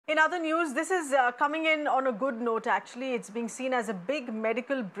In other news, this is coming in on a good note, actually. It's being seen as a big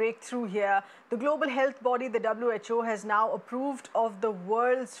medical breakthrough here. The global health body, the WHO, has now approved of the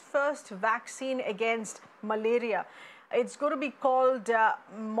world's first vaccine against malaria. It's going to be called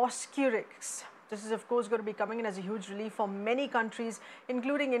Mosquirix. This is, of course, going to be coming in as a huge relief for many countries,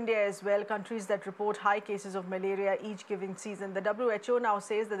 including India as well, countries that report high cases of malaria each given season. The WHO now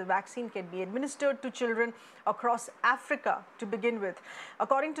says that the vaccine can be administered to children across Africa to begin with.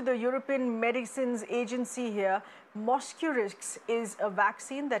 According to the European Medicines Agency here, Mosquirix is a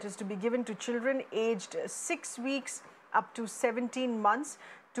vaccine that is to be given to children aged 6 weeks up to 17 months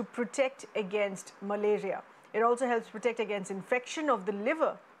to protect against malaria. It also helps protect against infection of the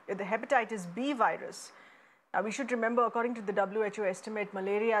liver, the Hepatitis B virus. Now, we should remember, according to the WHO estimate,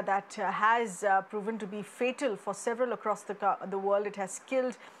 malaria that has proven to be fatal for several across the world. It has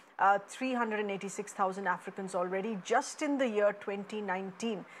killed 386,000 Africans already just in the year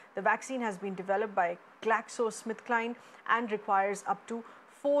 2019. The vaccine has been developed by GlaxoSmithKline and requires up to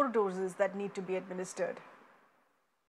 4 doses that need to be administered.